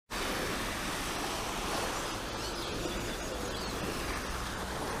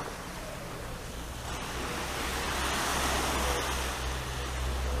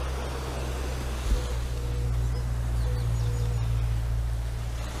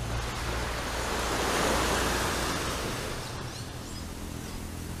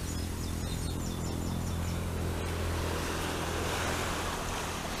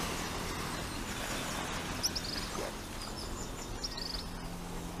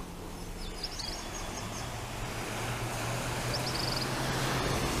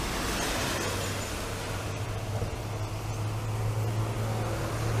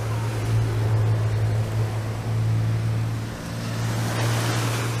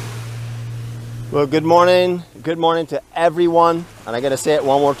Well, good morning to everyone, and I gotta say it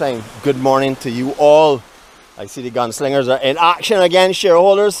one more time, good morning to you all. I see the gunslingers are in action again.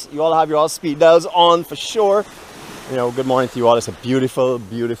 Shareholders, you all have your all speed dials on for sure. You know, good morning to you all. It's a beautiful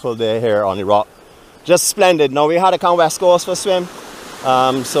day here on the rock, just splendid. Now we had to come west coast for a swim,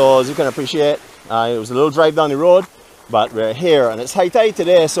 so as you can appreciate, it was a little drive down the road, but we're here and it's high tide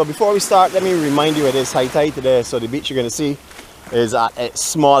today. So before we start, let me remind you it is high tide today, so the beach you're gonna see is at its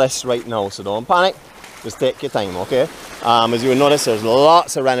smallest right now, so don't panic, just take your time, okay? As you will notice, there's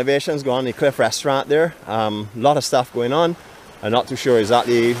lots of renovations going on in the Cliff restaurant there. A lot of stuff going on. I'm not too sure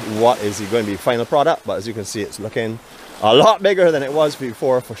exactly what is going to be the final product, but as you can see, it's looking a lot bigger than it was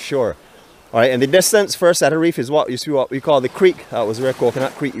before for sure. All right, in the distance, first at a reef is what you see, what we call the creek. That was where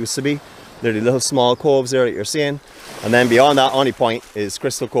Coconut Creek used to be. There are the little small coves there that you're seeing, and then beyond that, on the point is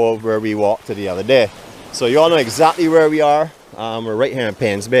Crystal Cove, where we walked to the other day. So you all know exactly where we are. We're right here in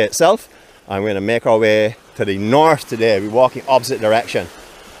Paynes Bay itself, and we're going to make our way to the north today. We're walking opposite direction.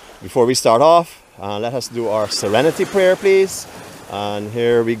 Before we start off, let us do our serenity prayer, please. And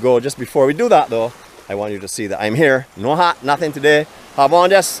here we go. Just before we do that though, I want you to see that I'm here. No hat, nothing today. Have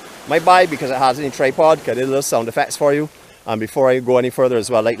on this, my bike, because it has any tripod. I did a little sound effects for you. And before I go any further as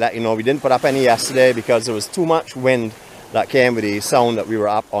well, I'd like to let you know we didn't put up any yesterday because there was too much wind that came with the sound that we were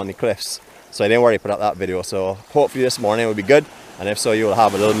up on the cliffs. So I didn't worry to put up that video. So hopefully this morning will be good. And if so, you will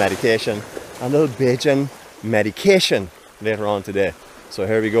have a little meditation, a little Bajan medication later on today. So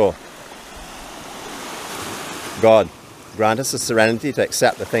here we go. God, grant us the serenity to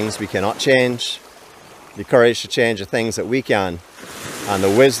accept the things we cannot change, the courage to change the things that we can, and the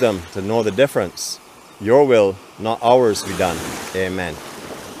wisdom to know the difference. Your will, not ours, be done. Amen.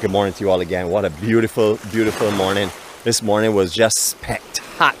 Good morning to you all again. What a beautiful, beautiful morning. This morning was just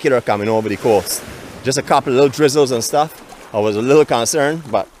spectacular coming over the coast. Just a couple of little drizzles and stuff. I was a little concerned,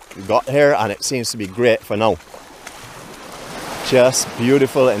 but we got here and it seems to be great for now. Just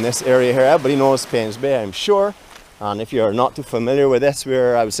beautiful in this area here. Everybody knows Paynes Bay, I'm sure. And if you're not too familiar with this,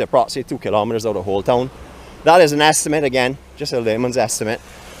 we're, I would say, approximately 2 kilometers out of Whole Town. That is an estimate, again, just a layman's estimate.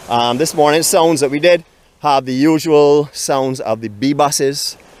 This morning's sounds that we did have the usual sounds of the bee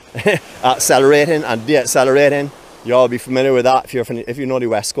buses accelerating and deaccelerating. You all be familiar with that if you know the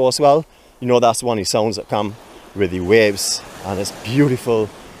West Coast well. You know that's one of the sounds that come with the waves, and it's beautiful,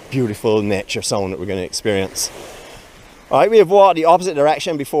 beautiful nature sound that we're going to experience. All right, we have walked the opposite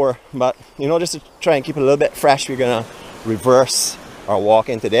direction before, but you know, just to try and keep it a little bit fresh, we're going to reverse our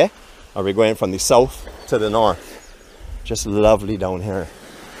walking today, and we're going from the south to the north. Just lovely down here.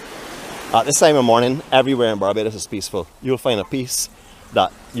 At this time of morning, everywhere in Barbados is peaceful. You'll find a peace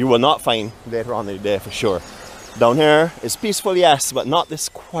that you will not find later on in the day for sure. Down here is peaceful, yes, but not this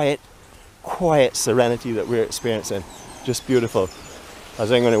quiet serenity that we're experiencing. Just beautiful.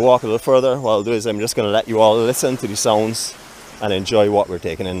 As I'm going to walk a little further, what I'll do is I'm just going to let you all listen to the sounds and enjoy what we're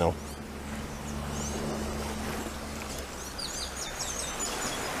taking in now.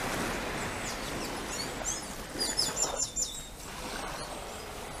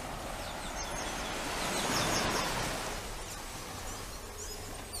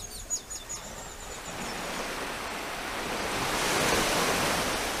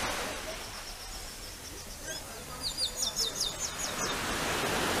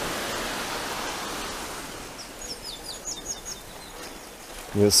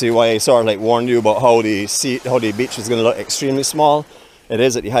 You'll see why I sort of like warned you about how the beach is going to look extremely small. It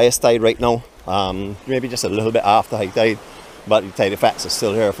is at the highest tide right now, maybe just a little bit after high tide, but the tide effects are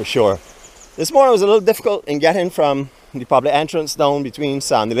still here for sure. This morning was a little difficult in getting from the public entrance down between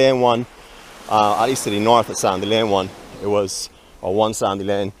Sandy Lane 1, at least to the north of Sandy Lane 1. It was one Sandy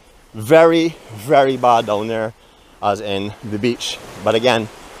Lane. Very, very bad down there, as in the beach. But again,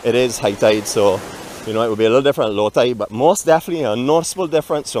 it is high tide, so you know, it will be a little different at low tide, but most definitely a noticeable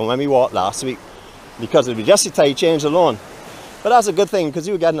difference from when we walked last week, because it would be just the tide change alone. But that's a good thing, because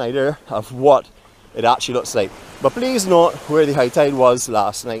you get an idea of what it actually looks like. But please note where the high tide was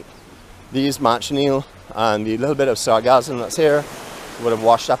last night. These manchineel and the little bit of sargassum that's here would have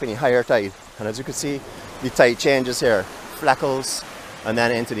washed up in the higher tide. And as you can see, the tide changes here, fleckles, and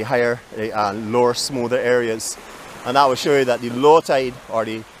then into the higher, lower, smoother areas. And that will show you that the low tide, or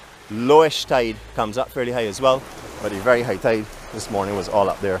the lowish tide, comes up fairly high as well, but the very high tide this morning was all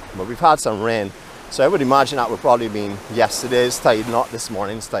up there. But we've had some rain, so I would imagine that would probably been yesterday's tide, not this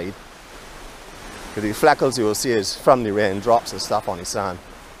morning's tide. Because the fleckles you will see is from the rain drops and stuff on the sand.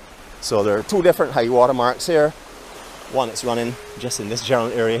 So there are two different high water marks here. One that's running just in this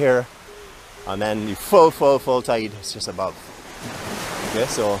general area here, and then the full tide is just above. Okay,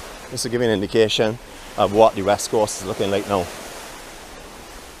 so this will give you an indication of what the west coast is looking like now.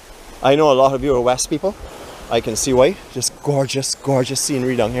 I know a lot of you are west people. I can see why. Just gorgeous, gorgeous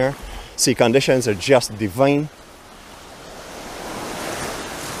scenery down here. Sea conditions are just divine.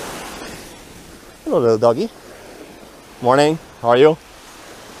 Hello, little doggy. Morning, how are you?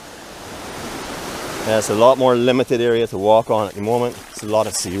 Yeah, it's a lot more limited area to walk on at the moment. It's a lot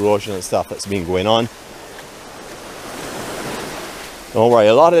of sea erosion and stuff that's been going on. Don't worry,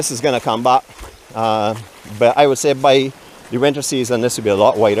 a lot of this is going to come back. But I would say by the winter season, this will be a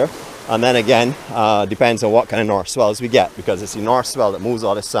lot wider. And then again, depends on what kind of north swells we get, because it's the north swell that moves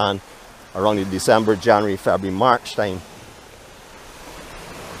all the sand around the December, January, February, March time.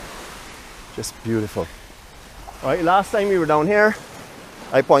 Just beautiful. All right, last time we were down here,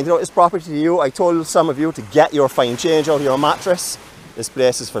 I pointed out this property to you. I told some of you to get your fine change out of your mattress. This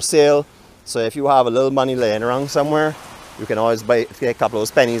place is for sale. So if you have a little money laying around somewhere, you can always buy, take a couple of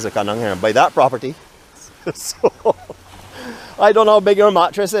those pennies and come down here and buy that property. So, I don't know how big your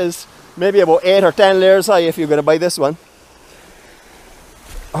mattress is. Maybe about 8 or 10 layers high if you're going to buy this one.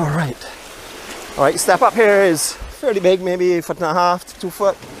 All right, step up here is fairly big, maybe 1.5 feet to 2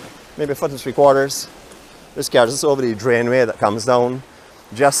 foot, maybe 1.75 feet. This carries us over the drainway that comes down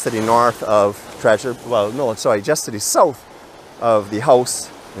just to the north of Treasure, well, no, sorry, just to the south of the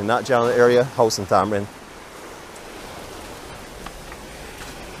house in that general area, house in Tamrin.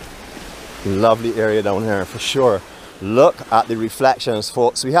 Lovely area down here for sure. Look at the reflections,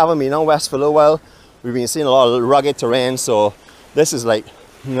 folks. We haven't been on west for a little while. We've been seeing a lot of rugged terrain, so this is like,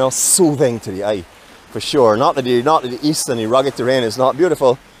 you know, soothing to the eye for sure. Not that the east and the rugged terrain is not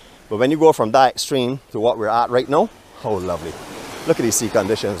beautiful, but when you go from that extreme to what we're at right now, oh lovely. Look at these sea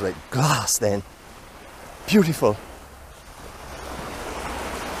conditions, like glass then. Beautiful.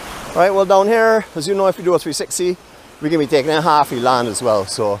 All right, well down here, as you know, if you do a 360, we're gonna be taking in half the land as well.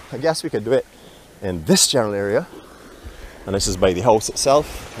 So I guess we could do it in this general area. And this is by the house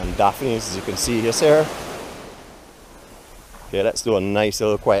itself, and Daphne's, as you can see just here. Okay, let's do a nice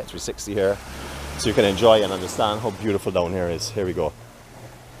little quiet 360 here, so you can enjoy and understand how beautiful down here is. Here we go.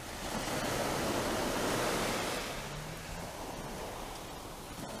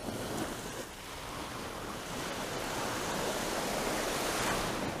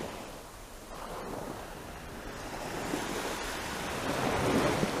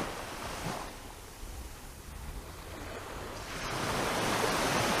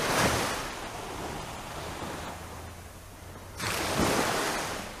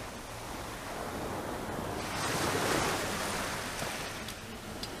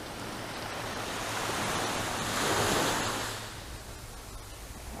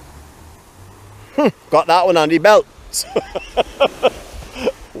 Got that one under the belt.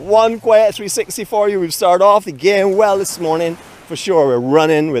 One quiet 360 for you. We've started off the game well this morning for sure. We're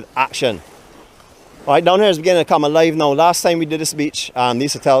running with action. All right, down here is beginning to come alive now. Last time we did this beach,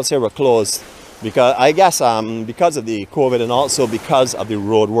 these hotels here were closed because I guess because of the COVID and also because of the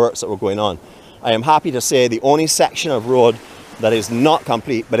road works that were going on. I am happy to say the only section of road that is not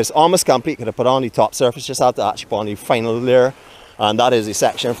complete, but it's almost complete, because I put on the top surface, just have to actually put on the final layer. And that is the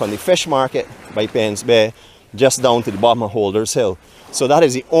section from the fish market by Paynes Bay just down to the bottom of Holders Hill. So that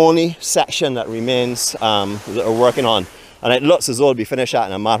is the only section that remains that we're working on. And it looks as though it'll be finished out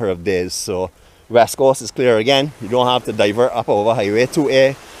in a matter of days. So West Coast is clear again. You don't have to divert up over Highway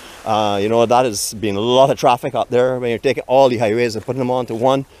 2A. You know, that has been a lot of traffic up there. When you're taking all the highways and putting them onto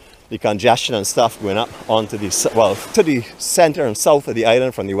one, the congestion and stuff going up onto the, well, to the center and south of the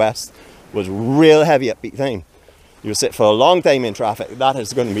island from the west was real heavy at peak time. You sit for a long time in traffic. That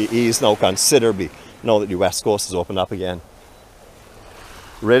is going to be eased now considerably now that the West Coast is opened up again.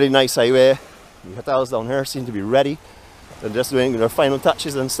 Really nice highway. The hotels down here seem to be ready. They're just doing their final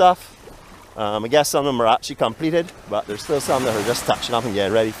touches and stuff. I guess some of them are actually completed, but there's still some that are just touching up and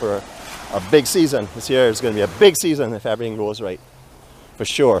getting ready for a big season. This year is going to be a big season if everything goes right, for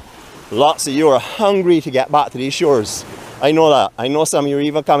sure. Lots of you are hungry to get back to these shores. I know that. I know some of you are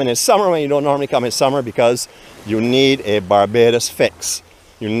even coming in summer when you don't normally come in summer, because you need a Barbados fix.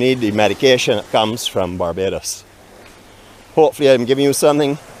 You need the medication that comes from Barbados. Hopefully I'm giving you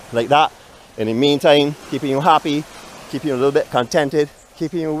something like that. In the meantime, keeping you happy, keeping you a little bit contented,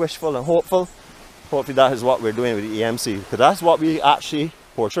 keeping you wishful and hopeful. Hopefully that is what we're doing with the EMC, because that's what we actually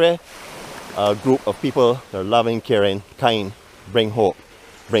portray. A group of people that are loving, caring, kind, bring hope,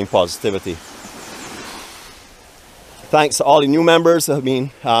 bring positivity. Thanks to all the new members that have been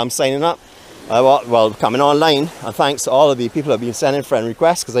signing up, well, coming online, and thanks to all of the people that have been sending friend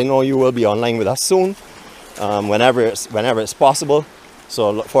requests, because I know you will be online with us soon, whenever it's possible. So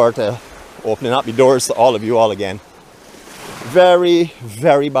I look forward to opening up the doors to all of you all again. Very,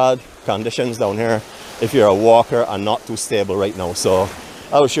 very bad conditions down here if you're a walker and not too stable right now. So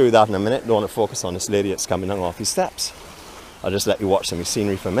I'll show you that in a minute. Don't want to focus on this lady that's coming down off these steps. I'll just let you watch some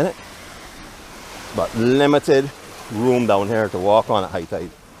scenery for a minute. But limited room down here to walk on at high tide,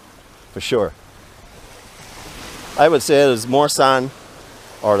 for sure. I would say there's more sand,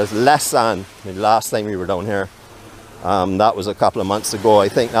 or there's less sand than the last time we were down here. That was a couple of months ago. I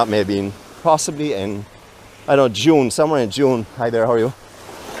think that may have been possibly in, I don't know, June, somewhere in June. Hi there, how are you?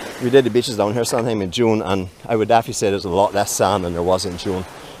 We did the beaches down here sometime in June, and I would definitely say there's a lot less sand than there was in June,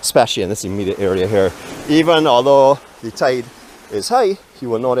 especially in this immediate area here. Even although the tide is high, you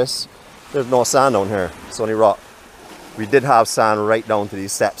will notice there's no sand down here. It's only rock. We did have sand right down to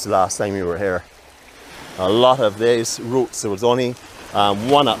these steps the last time we were here. A lot of these roots, there was only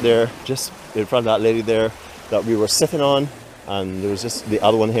one up there, just in front of that lady there, that we were sitting on, and there was just the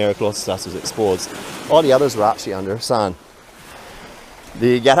other one here closest to us was exposed. All the others were actually under sand.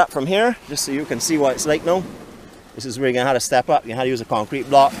 The get up from here, just so you can see what it's like now. This is where you're going to have to step up. You have to use a concrete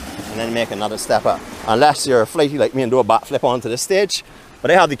block and then make another step up. Unless you're flighty like me and do a backflip onto the stage. But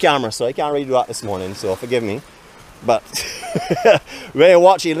I have the camera, so I can't really do that this morning, so forgive me. But when you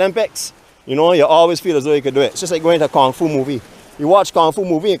watch the Olympics, you know, you always feel as though you could do it. It's just like going to a Kung Fu movie. You watch Kung Fu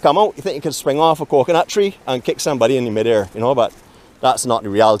movie and come out, you think you could spring off a coconut tree and kick somebody in the midair, you know, but that's not the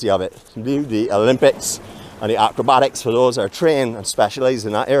reality of it. The Olympics and the acrobatics for those that are trained and specialized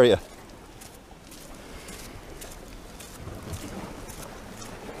in that area.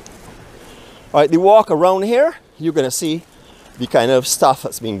 Alright, the walk around here, you're going to see the kind of stuff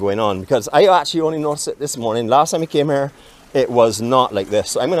that's been going on, because I actually only noticed it this morning. Last time I came here, it was not like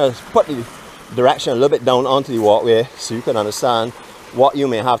this. So I'm going to put the direction a little bit down onto the walkway so you can understand what you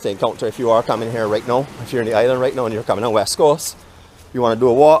may have to encounter if you are coming here right now. If you're in the island right now and you're coming on West Coast, you want to do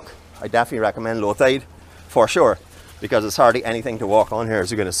a walk, I definitely recommend low tide for sure, because it's hardly anything to walk on here, as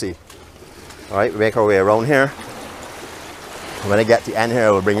you're going to see. Alright, we make our way around here. When I get to the end here,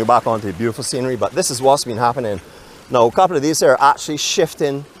 I will bring you back onto the beautiful scenery, but this is what's been happening. Now, a couple of these are actually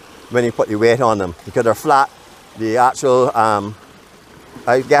shifting when you put the weight on them, because they're flat. The actual,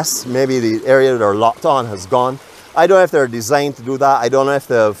 I guess maybe the area they're locked on has gone. I don't know if they're designed to do that. I don't know if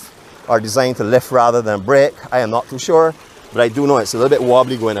they are designed to lift rather than break. I am not too sure, but I do know it's a little bit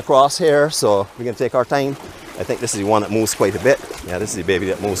wobbly going across here, so we can take our time. I think this is the one that moves quite a bit. Yeah, this is the baby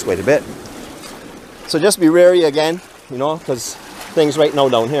that moves quite a bit. So just be wary again, you know, because things right now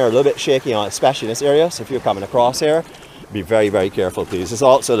down here are a little bit shaky, especially in this area. So if you're coming across here, be very, very careful, please. It's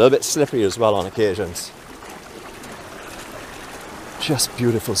also a little bit slippery as well on occasions. Just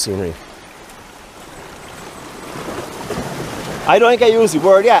beautiful scenery. I don't think I use the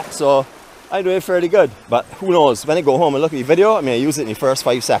word yet, so I do it fairly good. But who knows? When I go home and look at the video, I use it in the first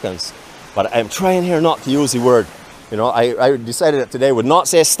 5 seconds. But I'm trying here not to use the word. You know, I decided that today would not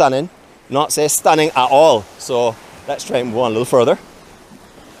say stunning, not say stunning at all. So let's try and move on a little further.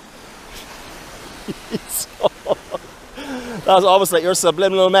 That's almost like your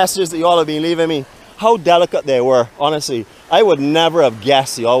subliminal messages that you all have been leaving me. How delicate they were, honestly. I would never have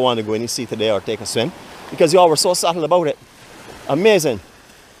guessed you all wanted to go in the sea today or take a swim, because you all were so subtle about it. Amazing.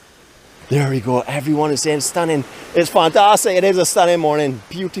 There we go. Everyone is saying stunning. It's fantastic. It is a stunning morning.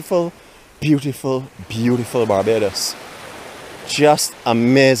 Beautiful, beautiful, beautiful Barbados. Just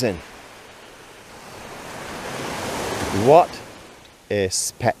amazing. What a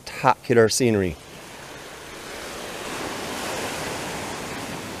spectacular scenery.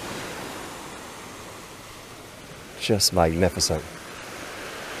 Just magnificent.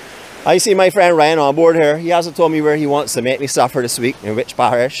 I see my friend Ryan on board here. He hasn't told me where he wants to make me suffer this week, in which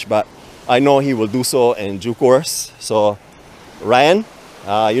parish, but I know he will do so in due course. So Ryan,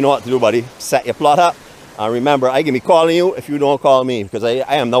 you know what to do, buddy. Set your plot up. And remember, I can be calling you if you don't call me, because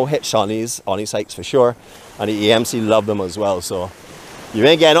I am now hitched on these hikes for sure. And the EMC love them as well. So you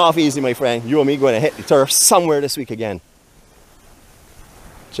ain't getting off easy, my friend. You and me going to hit the turf somewhere this week again.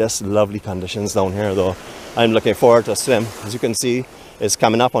 Just lovely conditions down here though. I'm looking forward to a swim. As you can see, it's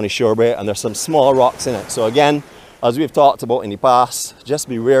coming up on the shore break and there's some small rocks in it. So again, as we've talked about in the past, just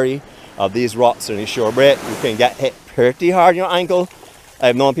be wary of these rocks in the shore break. You can get hit pretty hard in your ankle.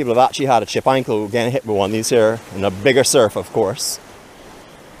 I've known people have actually had a chip ankle getting hit with one of these here, in a bigger surf, of course.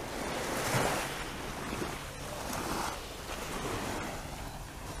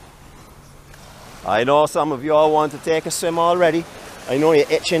 I know some of you all want to take a swim already. I know you're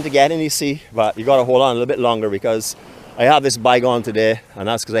itching to get in the sea, but you got to hold on a little bit longer, because I have this bag on today, and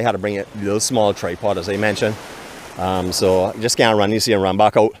that's because I had to bring a little small tripod, as I mentioned. So I just can't run the sea and run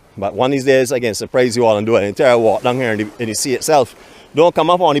back out. But one of these days I can surprise you all and do an entire walk down here in the sea itself. Don't come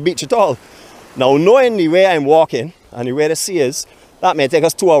up on the beach at all. Now, knowing the way I'm walking and the way the sea is, that may take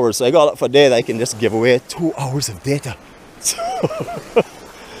us 2 hours. So I got up for a day that I can just give away 2 hours of data. So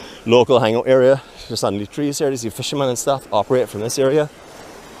local hangout area. Just under the trees here, you see fishermen and stuff operate from this area.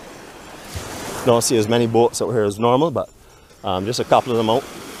 Don't see as many boats out here as normal, but just a couple of them out.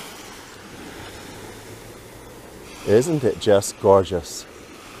 Isn't it just gorgeous?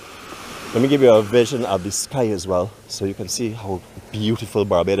 Let me give you a vision of the sky as well, so you can see how beautiful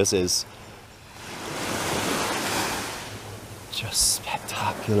Barbados is. Just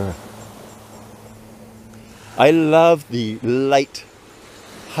spectacular. I love the light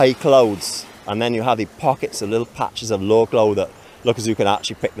high clouds, and then you have the pockets of little patches of low cloud that look as you can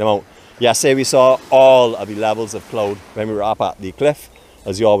actually pick them out. Yesterday we saw all of the levels of cloud when we were up at the cliff.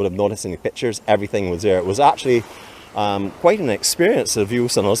 As you all would have noticed in the pictures, everything was there. It was actually quite an experience to view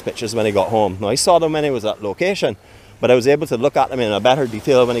some of those pictures when I got home. Now, I saw them when I was at location, but I was able to look at them in a better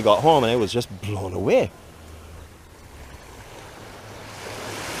detail when I got home, and I was just blown away.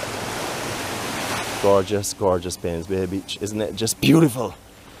 Gorgeous, gorgeous Paynes Bay Beach. Isn't it just beautiful?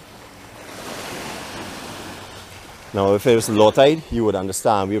 Now, if it was low tide, you would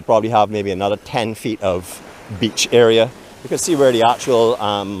understand. We would probably have maybe another 10 feet of beach area. You can see where the actual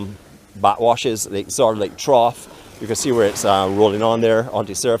backwash is, like, sort of like trough. You can see where it's rolling on there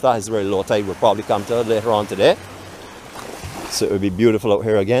onto the surf. That is where low tide will probably come to later on today. So it would be beautiful out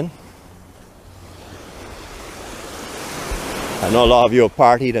here again. I know a lot of you have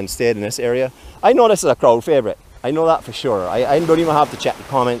partied and stayed in this area. I know this is a crowd favourite. I know that for sure. I don't even have to check the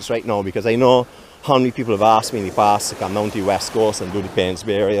comments right now, because I know how many people have asked me in the past to come down to the west coast and do the Paynes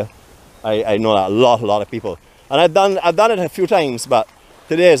Bay area. I know that a lot of people. And I've done it a few times, but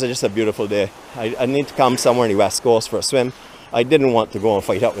today is just a beautiful day. I need to come somewhere in the west coast for a swim. I didn't want to go and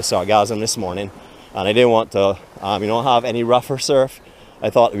fight up with sargassum this morning, and I didn't want to you know, have any rougher surf.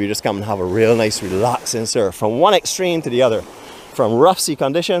 I thought we'd just come and have a real nice relaxing surf from one extreme to the other, from rough sea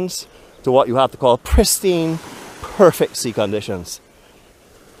conditions to what you have to call pristine, perfect sea conditions.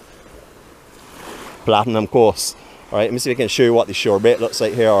 Platinum coast. All right, let me see if I can show you what the shore bait looks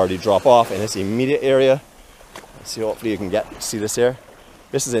like here, or the drop off in this immediate area. Let's see, hopefully you can see this here.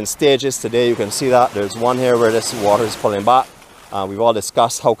 This is in stages today. You can see that there's one here where this water is pulling back. We've all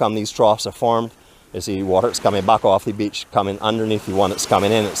discussed how come these troughs are formed. You see water that's coming back off the beach, coming underneath the one that's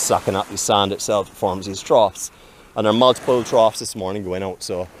coming in. It's sucking up the sand itself. It forms these troughs, and there are multiple troughs this morning going out.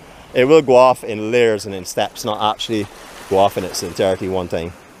 So it will go off in layers and in steps, not actually go off in its entirety one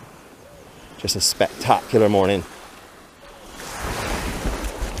time. Just a spectacular morning.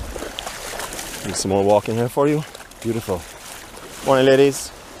 Need some more walking here for you. Beautiful. Morning,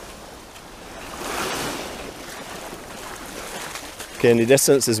 ladies. Okay, in the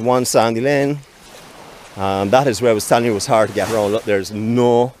distance is one sandy lane. That is where I was telling you it was hard to get around. Look, there's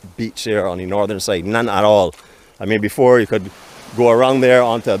no beach here on the northern side, none at all. I mean, before you could go around there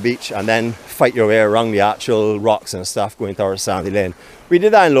onto a beach and then fight your way around the actual rocks and stuff going towards sandy lane. We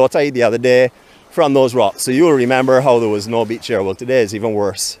did that in low tide the other day from those rocks, so you'll remember how there was no beach here. Well, today is even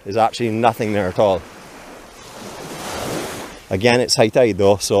worse. There's actually nothing there at all. Again, it's high tide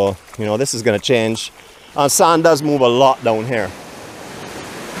though, so you know this is going to change, and sand does move a lot down here.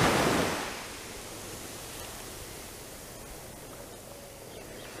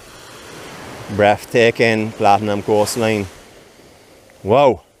 Breathtaking platinum coastline.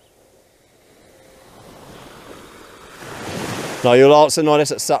 Wow. Now you'll also notice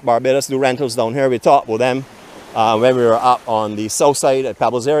that SUP Barbados do rentals down here. We talked about them when we were up on the south side at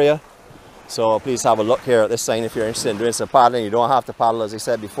Pebbles area. So please have a look here at this sign if you're interested in doing some paddling. You don't have to paddle, as I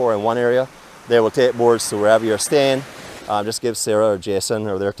said before, in one area. They will take boards to wherever you're staying. Just give Sarah or Jason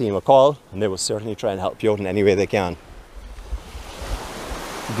or their team a call, and they will certainly try and help you out in any way they can.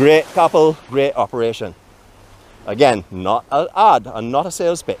 Great couple, great operation. Again, not an ad and not a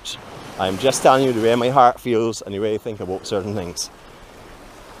sales pitch. I'm just telling you the way my heart feels and the way I think about certain things.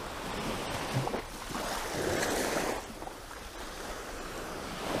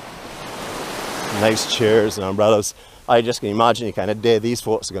 Nice chairs and umbrellas. I just can imagine the kind of day these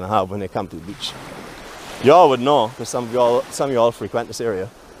folks are going to have when they come to the beach. Y'all would know, because some of y'all frequent this area.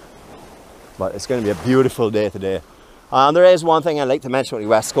 But it's going to be a beautiful day today. There is one thing I'd like to mention about the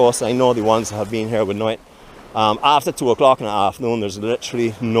West Coast. I know the ones that have been here would know it. After 2 o'clock in the afternoon, there's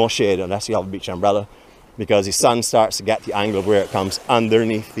literally no shade unless you have a beach umbrella, because the sun starts to get the angle of where it comes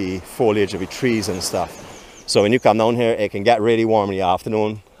underneath the foliage of the trees and stuff. So when you come down here, it can get really warm in the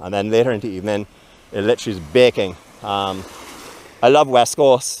afternoon, and then later into the evening, it literally is baking. I love West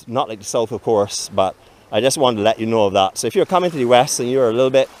Coast, not like the South of course, but I just wanted to let you know of that. So if you're coming to the West and you're a little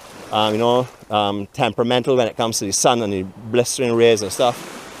bit, temperamental when it comes to the sun and the blistering rays and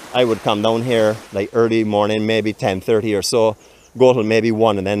stuff, I would come down here like early morning, maybe 10:30 or so, go till maybe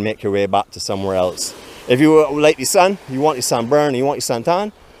 1, and then make your way back to somewhere else. If you like the sun, you want the sunburn, you want your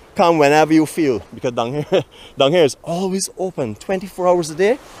suntan, Come whenever you feel, because down here, down here is always open 24 hours a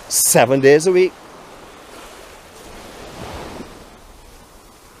day, 7 days a week.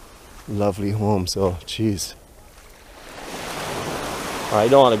 Lovely home, so jeez. I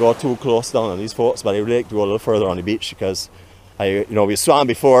don't want to go too close down on these folks, but I really like to go a little further on the beach because we swam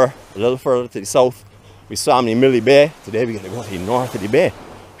before a little further to the south. We swam in the middle of the bay. Today we're going to go to the north of the bay.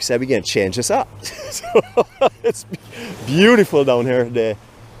 We said we're going to change this up. So it's beautiful down here today.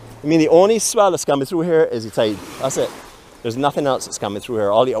 I mean, the only swell that's coming through here is the tide. That's it. There's nothing else that's coming through here.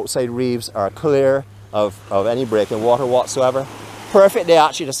 All the outside reefs are clear of any breaking water whatsoever. Perfect day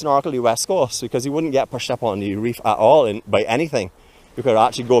actually to snorkel the west coast because you wouldn't get pushed up on the reef at all by anything. You could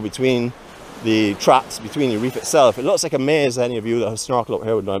actually go between the traps, between the reef itself. It looks like a maze. Any of you that have snorkeled up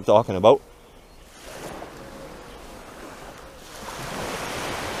here would know what I'm talking about.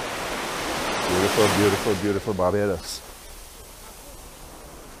 Beautiful, beautiful, beautiful Barbados.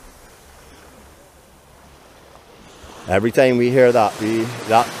 Every time we hear that,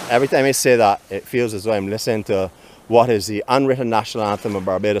 every time I say that, it feels as though I'm listening to what is the unwritten national anthem of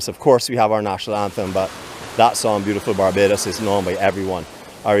Barbados. Of course we have our national anthem, but that song, Beautiful Barbados, is known by everyone.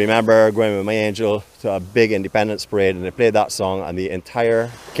 I remember going with my angel to a big independence parade and they played that song and the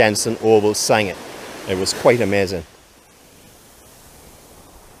entire Kensington Oval sang it. It was quite amazing.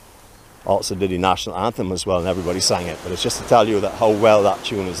 Also did the national anthem as well and everybody sang it, but it's just to tell you that how well that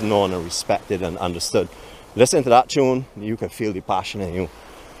tune is known and respected and understood. Listen to that tune, you can feel the passion in you.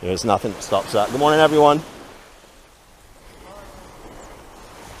 There's nothing that stops that. Good morning everyone.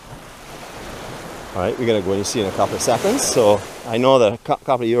 Alright, we're going to go and see in a couple of seconds. So I know that a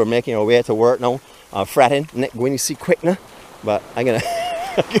couple of you are making your way to work now. I'm fretting, Nick, going to see quick now. But I'm going to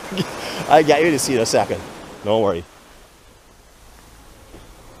I'll get you to see in a second. Don't worry.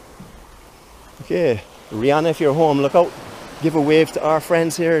 Okay, Rihanna, if you're home, look out. Give a wave to our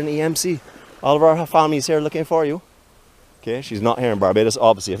friends here in EMC. All of our families here looking for you. Okay, she's not here in Barbados,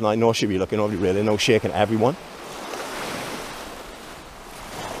 obviously. If not, I know she'll be looking over the railing, no shaking everyone.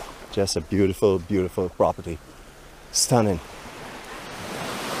 Just a beautiful, beautiful property. Stunning.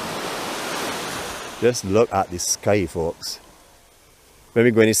 Just look at the sky, folks. When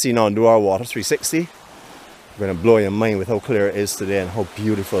we're going to see now and do our water 360, we're going to blow your mind with how clear it is today and how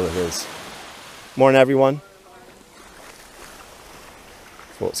beautiful it is. Morning, everyone.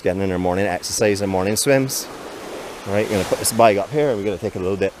 Folks getting in their morning exercise and morning swims. All right, we're going to put this bag up here and we're going to take a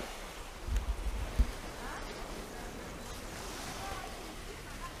little dip.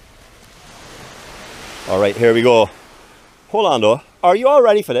 All right, here we go. Hold on though. Are you all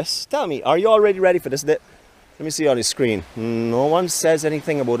ready for this? Tell me, are you already ready for this dip? Let me see on the screen. No one says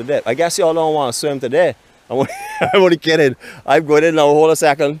anything about the dip. I guess y'all don't want to swim today. I'm only kidding. I'm going in now. Hold a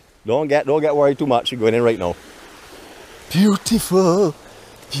second. Don't get worried too much. You're going in right now. Beautiful,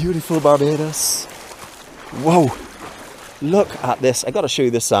 beautiful Barbados. Whoa. Look at this. I got to show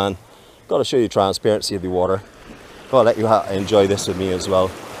you this sand. Got to show you the transparency of the water. I'll let you enjoy this with me as well.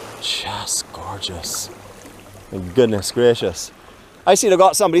 Just gorgeous. And goodness gracious. I see they've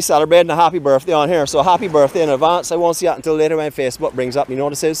got somebody celebrating a happy birthday on here. So happy birthday in advance. I won't see that until later when Facebook brings up the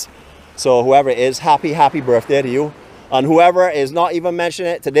notices. So whoever it is, happy birthday to you. And whoever is not even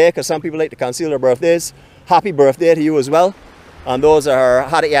mentioning it today, because some people like to conceal their birthdays, happy birthday to you as well. And those who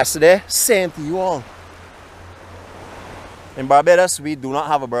had it yesterday, same to you all. In Barbados, we do not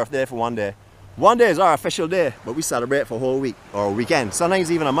have a birthday for one day. One day is our official day, but we celebrate for a whole week or a weekend,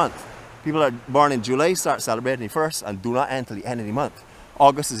 sometimes even a month. People that are born in July start celebrating the 1st and do not end till the end of the month.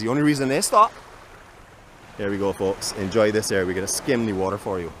 August is the only reason they stop. Here we go, folks. Enjoy this here. We're going to skim the water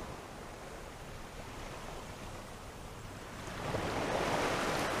for you.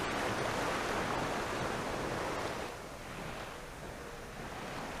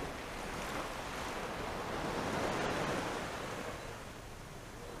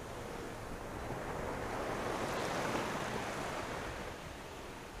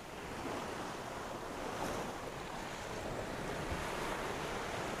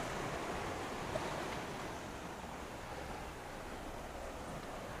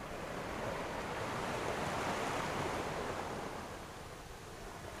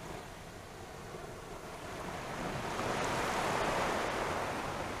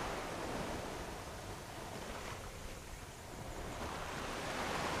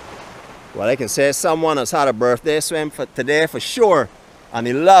 Well, I can say someone has had a birthday swim for today for sure. And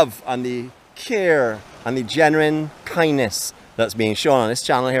the love and the care and the genuine kindness that's being shown on this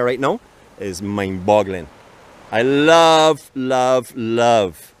channel here right now is mind-boggling. I love, love,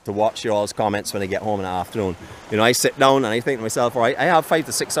 love to watch your all's comments when I get home in the afternoon. You know, I sit down and I think to myself, all right, I have 5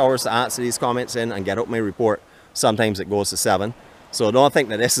 to 6 hours to answer these comments in and get out my report. Sometimes it goes to 7. So don't think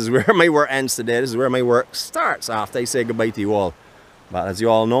that this is where my work ends today. This is where my work starts after I say goodbye to you all. But as you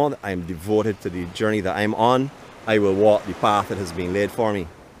all know, I am devoted to the journey that I'm on. I will walk the path that has been laid for me.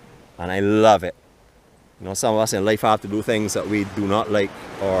 And I love it. You know, some of us in life have to do things that we do not like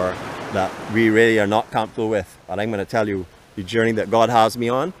or that we really are not comfortable with. But I'm going to tell you, the journey that God has me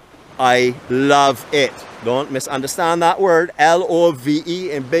on, I love it. Don't misunderstand that word.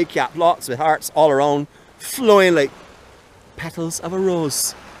 L-O-V-E in big cap lots with hearts all around, flowing like petals of a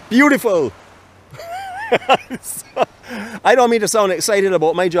rose. Beautiful. I don't mean to sound excited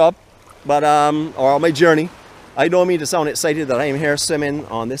about my job, but or my journey. I don't mean to sound excited that I am here swimming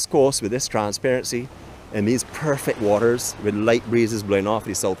on this coast with this transparency in these perfect waters with light breezes blowing off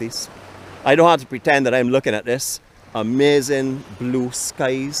the southeast. I don't have to pretend that I'm looking at this amazing blue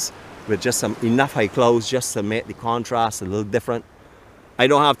skies with just enough high clouds just to make the contrast a little different. I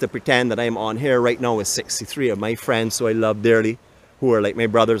don't have to pretend that I'm on here right now with 63 of my friends who I love dearly, who are like my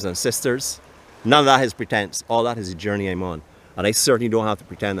brothers and sisters. None of that is pretense. All that is the journey I'm on. And I certainly don't have to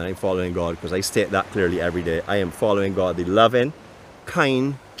pretend that I'm following God, because I state that clearly every day. I am following God, the loving,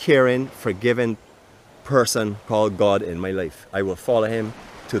 kind, caring, forgiving person called God in my life. I will follow him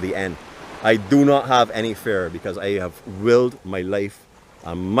to the end. I do not have any fear because I have willed my life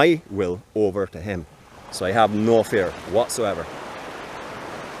and my will over to him. So I have no fear whatsoever.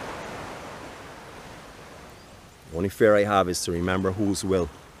 The only fear I have is to remember whose will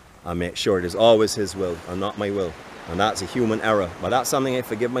and make sure it is always his will and not my will. And that's a human error. But that's something I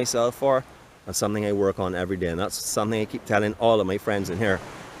forgive myself for and something I work on every day. And that's something I keep telling all of my friends in here.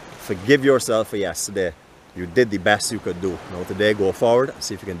 Forgive yourself for yesterday. You did the best you could do. Now today, go forward and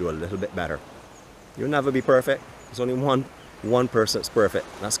see if you can do a little bit better. You'll never be perfect. There's only one person that's perfect.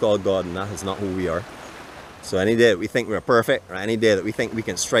 That's called God, and that is not who we are. So any day that we think we're perfect, or any day that we think we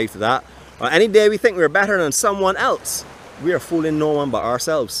can strive for that, or any day we think we're better than someone else, we are fooling no one but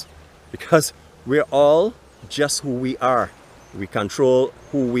ourselves. Because we're all just who we are. We control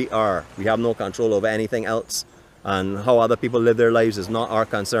who we are. We have no control over anything else. And how other people live their lives is not our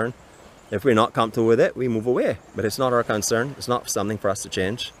concern. If we're not comfortable with it, we move away. But it's not our concern. It's not something for us to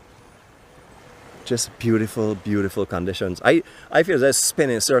change. Just beautiful, beautiful conditions. I feel there's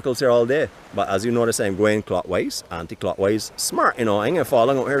spinning circles here all day. But as you notice, I'm going clockwise, anti-clockwise. Smart, you know. I'm going to fall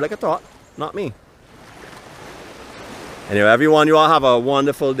out here like a thought. Not me. Anyway, everyone, you all have a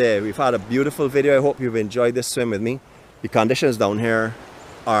wonderful day. We've had a beautiful video. I hope you've enjoyed this swim with me. The conditions down here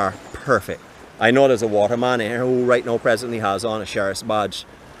are perfect. I know there's a waterman here who right now presently has on a sheriff's badge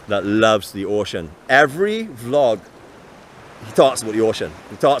that loves the ocean. Every vlog, he talks about the ocean.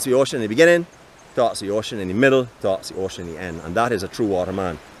 He talks about the ocean in the beginning, talks about the ocean in the middle, talks about the ocean in the end. And that is a true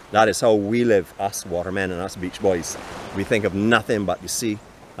waterman. That is how we live, us watermen and us beach boys. We think of nothing but the sea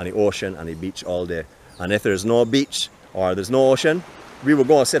and the ocean and the beach all day. And if there's no beach or there's no ocean, we will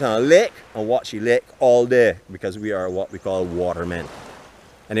go and sit on a lake and watch the lake all day, because we are what we call watermen.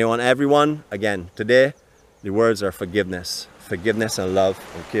 Anyway, everyone, again, today, the words are forgiveness. Forgiveness and love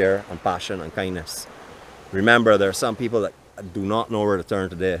and care and passion and kindness. Remember, there are some people that do not know where to turn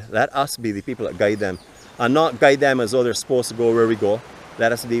today. Let us be the people that guide them, and not guide them as though they're supposed to go where we go.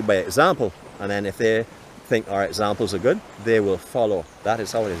 Let us lead by example, and then if they think our examples are good, they will follow. That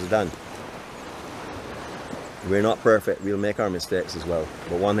is how it is done. We're not perfect. We'll make our mistakes as well.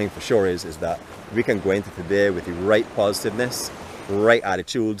 But one thing for sure is that we can go into today with the right positiveness, right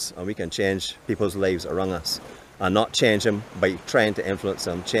attitudes, and we can change people's lives around us. And not change them by trying to influence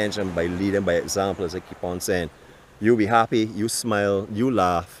them, change them by leading by example, as I keep on saying. You be happy, you smile, you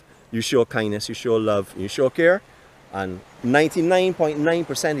laugh, you show kindness, you show love, you show care, and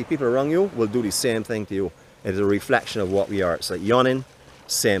 99.9% of the people around you will do the same thing to you. It is a reflection of what we are. It's like yawning,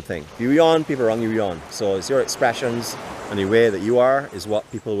 same thing. If you yawn, people around you yawn. So it's your expressions and the way that you are is what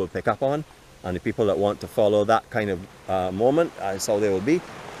people will pick up on. And the people that want to follow that kind of moment, that's how they will be.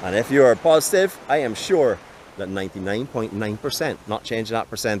 And if you are positive, I am sure that 99.9%, not changing that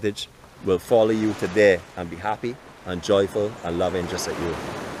percentage, will follow you today and be happy and joyful and loving just like you.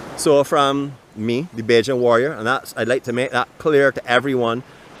 So from me, the Bajan warrior, and I'd like to make that clear to everyone,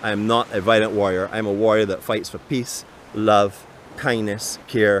 I am not a violent warrior. I'm a warrior that fights for peace, love, kindness,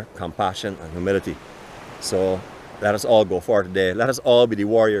 care, compassion, and humility. So let us all go forward today. Let us all be the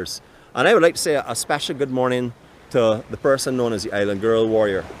warriors. And I would like to say a special good morning to the person known as the Island Girl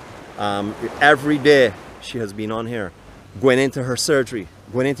Warrior. Every day she has been on here. Going into her surgery,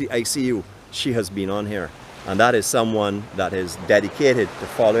 going into the ICU, she has been on here. And that is someone that is dedicated to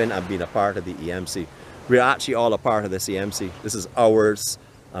following and being a part of the EMC. We're actually all a part of this EMC. This is ours,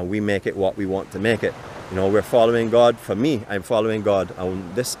 and we make it what we want to make it. You know, we're following God. For me, I'm following God,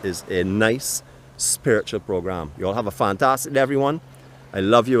 and this is a nice, spiritual program. You all have a fantastic day, everyone. I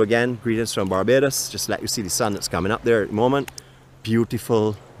love you again. Greetings from Barbados. Just let you see the sun that's coming up there at the moment.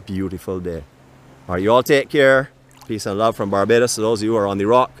 Beautiful, beautiful day. All right, you all take care. Peace and love from Barbados. To those of you who are on the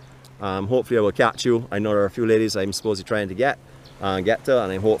rock, hopefully I will catch you. I know there are a few ladies I'm supposed to trying to get to,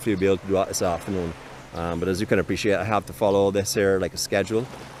 and I hopefully will be able to do that this afternoon. But as you can appreciate, I have to follow this here like a schedule,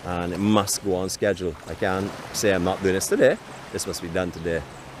 and it must go on schedule. I can't say I'm not doing this today. This must be done today.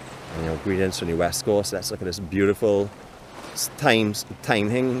 And, you know, greetings from the West Coast. Let's look at this beautiful time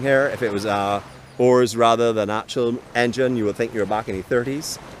thing here. If it was oars rather than actual engine, you would think you're back in the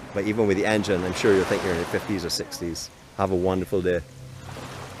 30s. But even with the engine, I'm sure you'll think you're in the 50s or 60s. Have a wonderful day.